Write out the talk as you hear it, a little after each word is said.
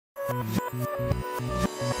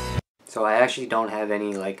So I actually don't have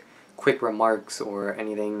any like quick remarks or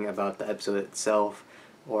anything about the episode itself,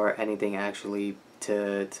 or anything actually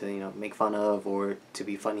to you know, make fun of or to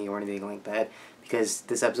be funny or anything like that, because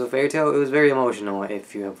this episode of Fairy Tail, it was very emotional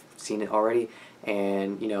if you have seen it already,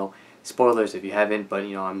 and you know, spoilers if you haven't, but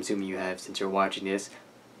you know, I'm assuming you have since you're watching this.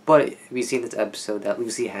 But we see in this episode that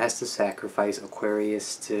Lucy has to sacrifice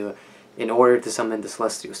Aquarius in order to summon the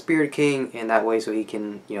Celestial Spirit King, and that way so he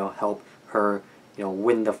can, you know, help her, you know,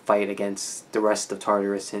 win the fight against the rest of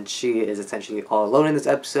Tartarus, since she is essentially all alone in this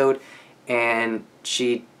episode. And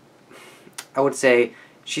she, I would say,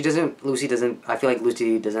 Lucy doesn't, I feel like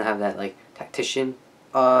Lucy doesn't have that like tactician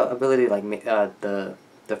ability like the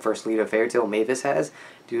first lead of Fairy Tail, Mavis, has,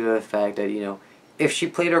 due to the fact that, you know, if she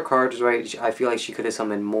played her cards right, I feel like she could have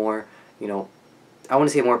summoned more, you know, I want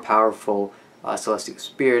to say more powerful celestial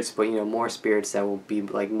spirits, but you know, more spirits that will be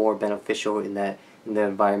like more beneficial in the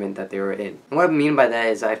environment that they were in. And what I mean by that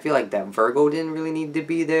is I feel like that Virgo didn't really need to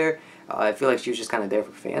be there. I feel like she was just kind of there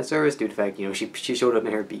for fan service due to the fact, you know, she showed up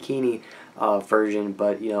in her bikini version,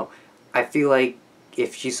 but you know, I feel like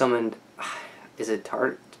if she summoned, is it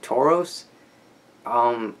Tauros?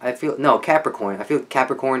 I feel, no, Capricorn. I feel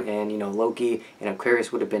Capricorn and, you know, Loki and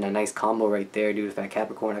Aquarius would have been a nice combo right there due to the fact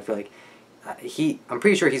Capricorn, I feel like I'm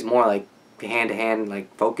pretty sure he's more like hand-to-hand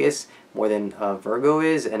like focus more than Virgo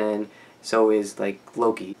is, and then so is like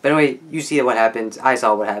Loki. But anyway, you see what happens. I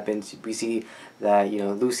saw what happens. We see that, you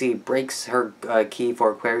know, Lucy breaks her key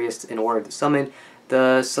for Aquarius in order to summon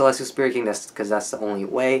the Celestial Spirit King. That's because that's the only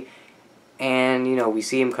way. And you know, we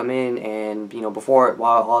see him come in, and you know,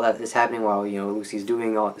 while all that is happening, while you know, Lucy's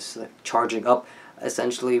doing all this charging up,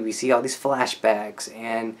 essentially we see all these flashbacks,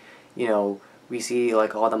 and you know, we see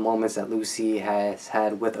like all the moments that Lucy has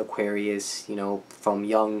had with Aquarius, you know, from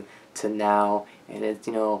young to now, and it's,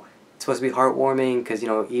 you know, it's supposed to be heartwarming because, you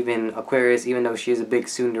know, even Aquarius, even though she is a big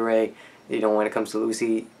tsundere, you know, when it comes to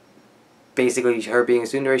Lucy, basically her being a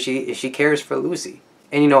tsundere, she cares for Lucy.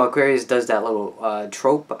 And you know, Aquarius does that little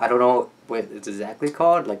trope. I don't know what it's exactly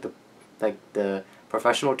called, like the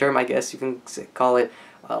professional term, I guess you can call it,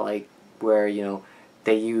 like where, you know,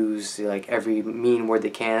 they use like every mean word they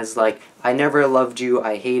can. It's like, I never loved you,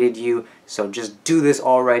 I hated you, so just do this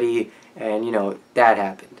already. And you know, that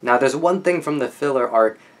happened. Now there's one thing from the filler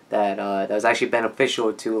arc that that was actually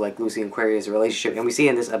beneficial to like Lucy and Aquarius' relationship, and we see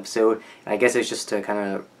in this episode, and I guess it's just to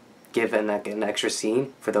kind of give an extra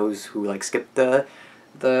scene for those who like skipped the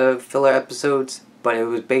filler episodes. But it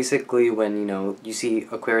was basically when, you know, you see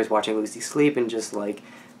Aquarius watching Lucy sleep and just like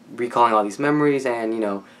recalling all these memories, and you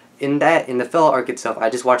know, in the filler arc itself,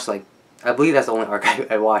 I just watched like, I believe that's the only arc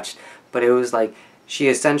I watched, but it was like, she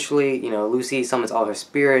essentially, you know, Lucy summons all her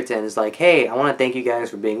spirits and is like, hey, I want to thank you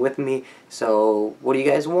guys for being with me, so what do you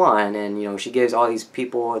guys want? And you know, she gives all these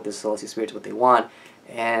people, the celestial spirits, what they want,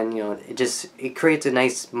 and you know, it creates a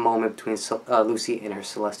nice moment between Lucy and her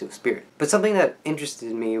celestial spirit. But something that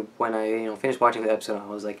interested me when I, you know, finished watching the episode, I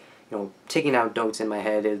was like, you know, taking out notes in my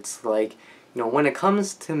head. It's like, you know, when it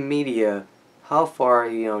comes to media, how far,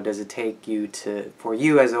 you know, does it take you for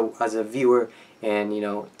you as a viewer, and you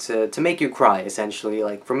know, to make you cry, essentially?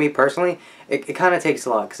 Like for me personally, it kind of takes a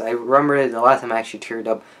lot, because I remember the last time I actually teared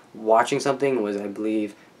up watching something was, I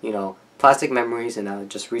believe, you know, Plastic Memories, and that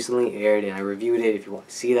just recently aired, and I reviewed it if you want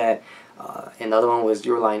to see that. And the other one was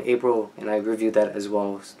Your Lie in April, and I reviewed that as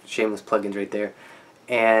well. Shameless plugins right there.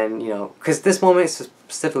 And you know, because this moment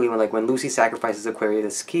specifically, when Lucy sacrifices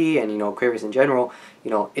Aquarius' key, and you know, Aquarius in general,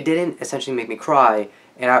 you know, it didn't essentially make me cry.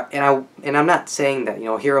 And I'm not saying that, you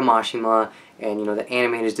know, Hiro Mashima and you know, the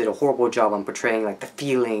animators did a horrible job on portraying like the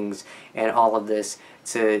feelings and all of this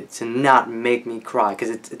to not make me cry, because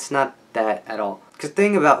it's not that at all. Because the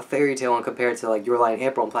thing about Fairy Tail and compared to like Your Lie in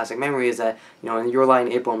April and Plastic Memory is that, you know, in Your Lie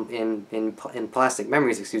in April in Plastic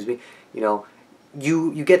Memories, excuse me, you know,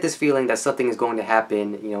 you get this feeling that something is going to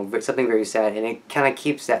happen, you know, something very sad, and it kind of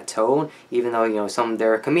keeps that tone, even though, you know,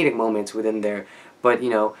 there are comedic moments within there, but you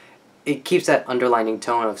know, it keeps that underlining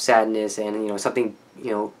tone of sadness, and you know, something,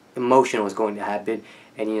 you know, emotional is going to happen,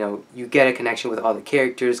 and you know, you get a connection with all the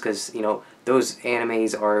characters, because you know, those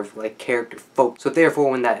animes are like character folk. So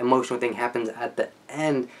therefore, when that emotional thing happens at the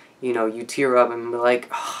end, you know, you tear up and be like,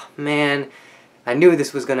 oh man, I knew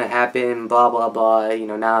this was gonna happen, blah blah blah, you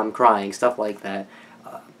know, now I'm crying, stuff like that.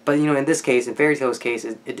 But you know, in this case, in Fairy Tail's case,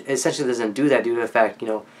 it essentially doesn't do that due to the fact, you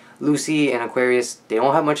know, Lucy and Aquarius, they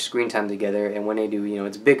don't have much screen time together, and when they do, you know,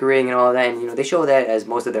 it's bickering and all that, and you know, they show that as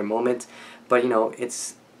most of their moments, but you know,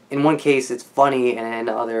 it's, in one case it's funny, and in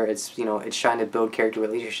the other it's, you know, it's trying to build character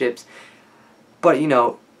relationships. But you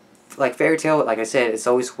know, like Fairy Tail, like I said, it's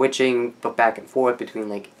always switching but back and forth between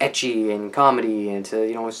like ecchi and comedy and to,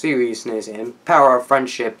 you know, seriousness and power of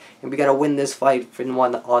friendship, and we gotta win this fight and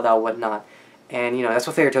one all that whatnot. And you know, that's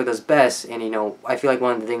what Fairy Tail does best. And you know, I feel like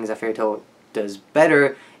one of the things that Fairy Tail does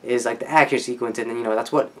better is like the action sequence, and you know,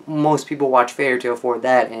 that's what most people watch Fairy Tail for,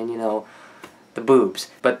 that and you know, the boobs.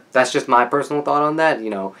 But that's just my personal thought on that. You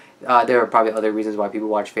know, there are probably other reasons why people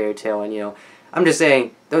watch Fairy Tail, and you know, I'm just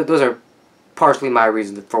saying those are partially my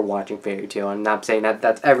reasons for watching Fairy Tail. I'm not saying that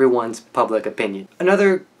that's everyone's public opinion.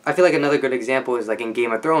 I feel like another good example is like in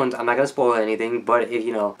Game of Thrones. I'm not gonna spoil anything, but if,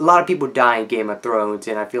 you know, a lot of people die in Game of Thrones,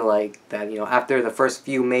 and I feel like that, you know, after the first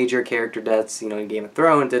few major character deaths, you know, in Game of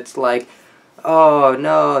Thrones, it's like, oh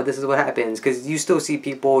no, this is what happens, because you still see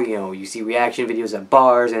people, you know, you see reaction videos at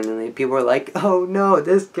bars, and then people are like, oh no,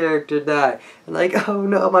 this character died, and like, oh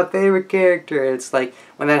no, my favorite character. And it's like,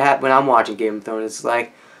 when when I'm watching Game of Thrones, it's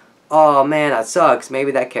like, oh man, that sucks,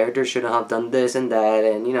 maybe that character shouldn't have done this and that,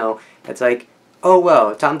 and you know, it's like, oh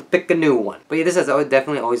well, time to pick a new one. But yeah, this has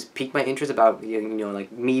definitely always piqued my interest about, you know,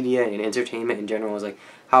 like media and entertainment in general. Is like,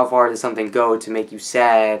 how far does something go to make you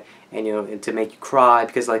sad, and you know, and to make you cry?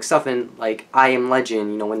 Because like stuff in like I Am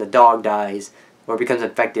Legend, you know, when the dog dies or becomes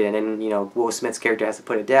infected, and then you know, Will Smith's character has to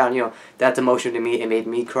put it down. You know, that's emotional to me. It made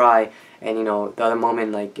me cry. And you know, the other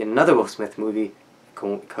moment, like in another Will Smith movie,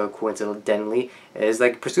 coincidentally, is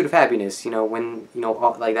like Pursuit of Happiness. You know, when you know,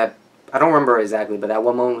 like that. I don't remember exactly, but that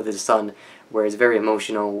one moment with his son where it's very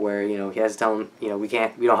emotional, where, you know, he has to tell him, you know, we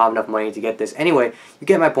don't have enough money to get this. Anyway, you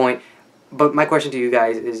get my point. But my question to you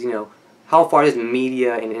guys is, you know, how far does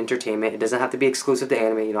media and entertainment, it doesn't have to be exclusive to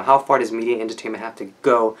anime, you know, how far does media and entertainment have to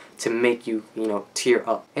go to make you, you know, tear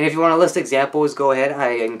up? And if you want to list examples, go ahead, I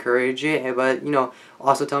encourage it. But, you know,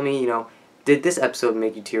 also tell me, you know, did this episode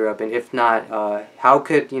make you tear up? And if not, how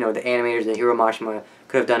could, you know, the animators and Hiro Mashima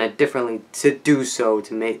could have done it differently to do so,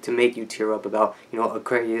 to make you tear up about, you know,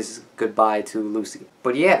 Aquarius' goodbye to Lucy.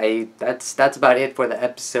 But yeah, that's about it for the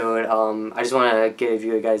episode. I just want to give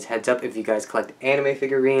you guys heads up, if you guys collect anime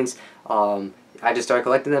figurines. I just started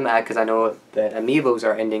collecting them because I know that Amiibos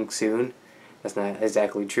are ending soon. That's not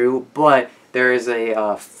exactly true, but there is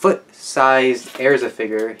a foot-sized Erza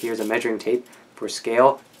figure. Here's a measuring tape for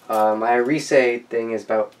scale. My Rise thing is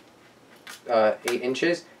about 8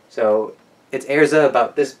 inches, so it's Erza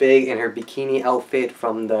about this big in her bikini outfit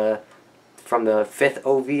from the 5th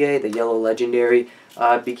OVA, the Yellow Legendary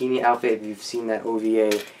bikini outfit, if you've seen that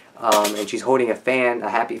OVA. And she's holding a fan, a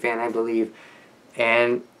happy fan, I believe.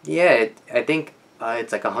 And yeah, I think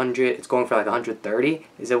it's like 100, it's going for like 130.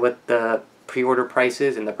 Is it what the pre-order price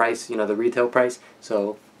is, and the price, you know, the retail price?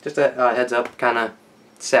 So just a heads up, kind of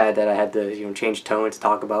sad that I had to, you know, change tone to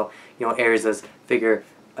talk about, you know, Erza's figure.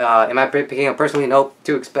 Am I picking up personally? Nope,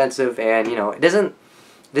 too expensive, and you know, it doesn't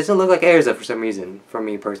look like Erza for some reason, for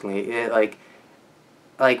me personally. It,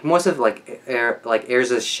 like most of like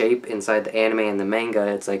Erza's shape inside the anime and the manga,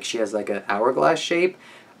 it's like she has like an hourglass shape,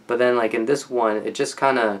 but then like in this one, it just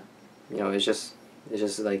kind of, you know, it's just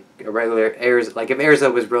like a regular Erza. Like if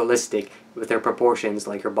Erza was realistic with her proportions,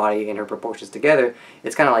 like her body and her proportions together,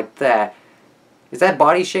 it's kind of like that. Is that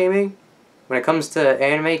body shaming when it comes to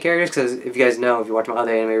anime characters? Because if you guys know, if you watch my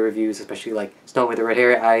other anime reviews, especially like Snow with the Red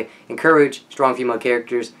Hair, I encourage strong female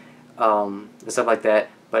characters and stuff like that.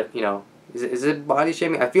 But, you know, is it body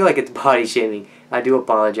shaming? I feel like it's body shaming. I do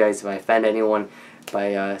apologize if I offend anyone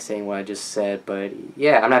by saying what I just said. But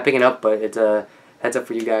yeah, I'm not picking up, but it's a heads up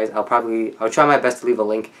for you guys. I'll try my best to leave a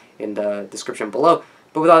link in the description below.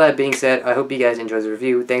 But with all that being said, I hope you guys enjoyed the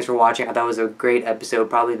review. Thanks for watching. I thought it was a great episode,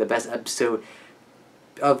 probably the best episode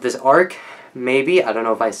of this arc, maybe. I don't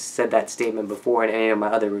know if I said that statement before in any of my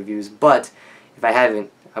other reviews, but if I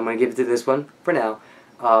haven't, I'm going to give it to this one for now.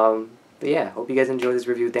 But yeah, hope you guys enjoyed this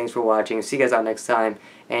review. Thanks for watching. See you guys out next time.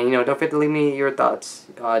 And, you know, don't forget to leave me your thoughts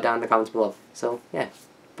down in the comments below. So, yeah.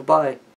 Bye-bye.